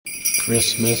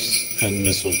Christmas and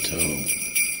mistletoe.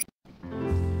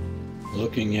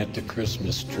 Looking at the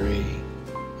Christmas tree,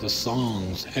 the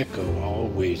songs echo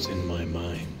always in my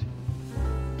mind.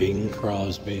 Bing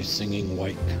Crosby singing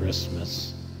White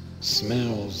Christmas,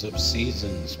 smells of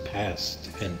seasons past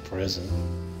and present,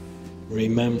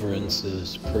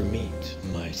 remembrances permeate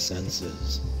my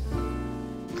senses.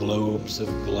 Globes of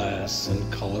glass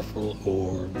and colorful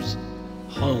orbs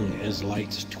hung as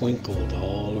lights twinkled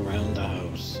all around the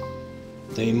house.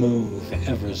 They move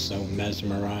ever so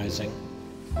mesmerizing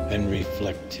and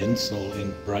reflect tinsel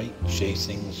in bright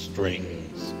chasing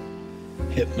strings,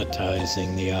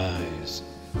 hypnotizing the eyes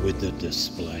with the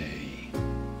display.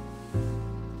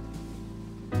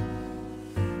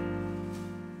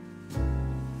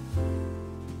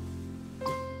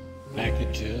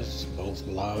 Packages, both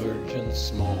large and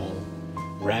small,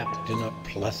 wrapped in a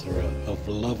plethora of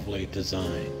lovely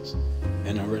designs,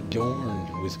 and are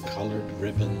adorned with colored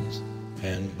ribbons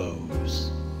and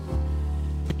bows.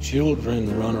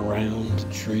 Children run around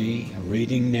the tree,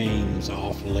 reading names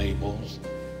off labels.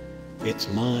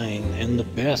 "It's mine and the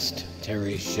best,"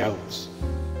 Terry shouts,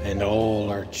 and all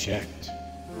are checked.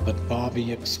 But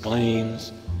Bobby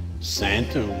exclaims,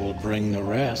 "Santa will bring the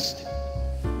rest."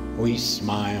 We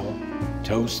smile,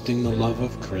 toasting the love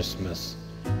of Christmas.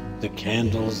 The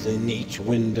candles in each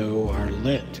window are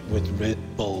lit with red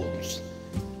bulbs,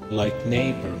 like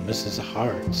neighbor Mrs.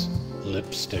 Hart's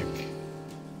lipstick.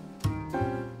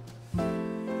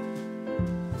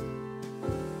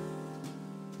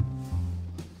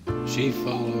 She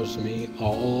follows me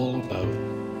all about,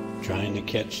 trying to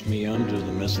catch me under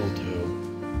the mistletoe.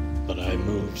 But I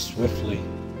move swiftly,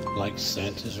 like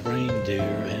Santa's reindeer,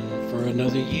 and for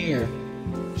another year,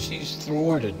 she's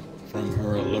thwarted from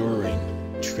her alluring,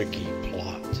 tricky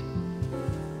plot.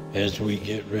 As we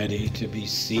get ready to be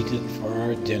seated for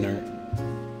our dinner,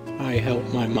 I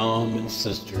help my mom and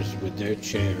sisters with their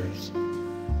chairs.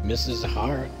 Mrs.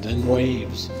 Hart then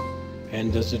waves,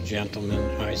 and as a gentleman,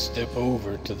 I step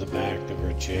over to the back of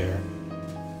her chair.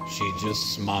 She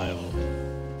just smiled,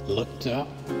 looked up,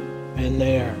 and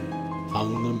there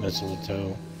hung the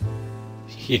mistletoe.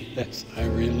 Yes, I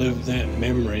relive that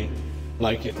memory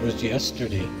like it was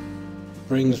yesterday.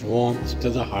 Brings warmth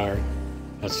to the heart,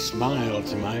 a smile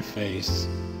to my face,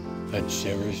 a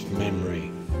cherished memory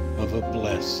of a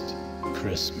blessed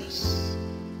Christmas.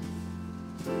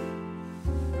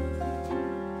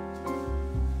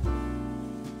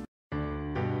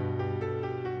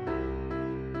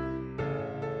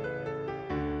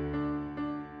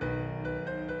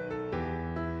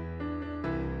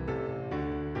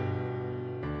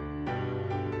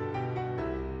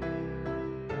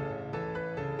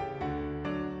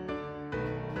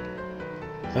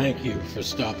 Thank you for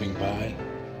stopping by,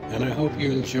 and I hope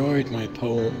you enjoyed my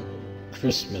poem,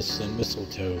 Christmas and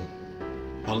Mistletoe.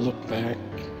 I'll look back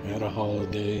at a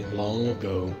holiday long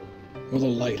ago with a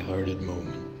lighthearted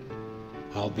moment.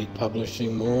 I'll be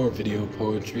publishing more video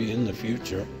poetry in the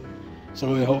future,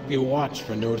 so I hope you watch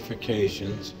for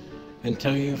notifications and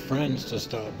tell your friends to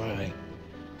stop by.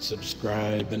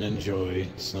 Subscribe and enjoy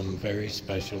some very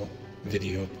special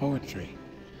video poetry.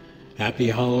 Happy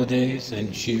holidays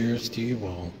and cheers to you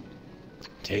all.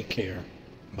 Take care.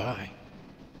 Bye.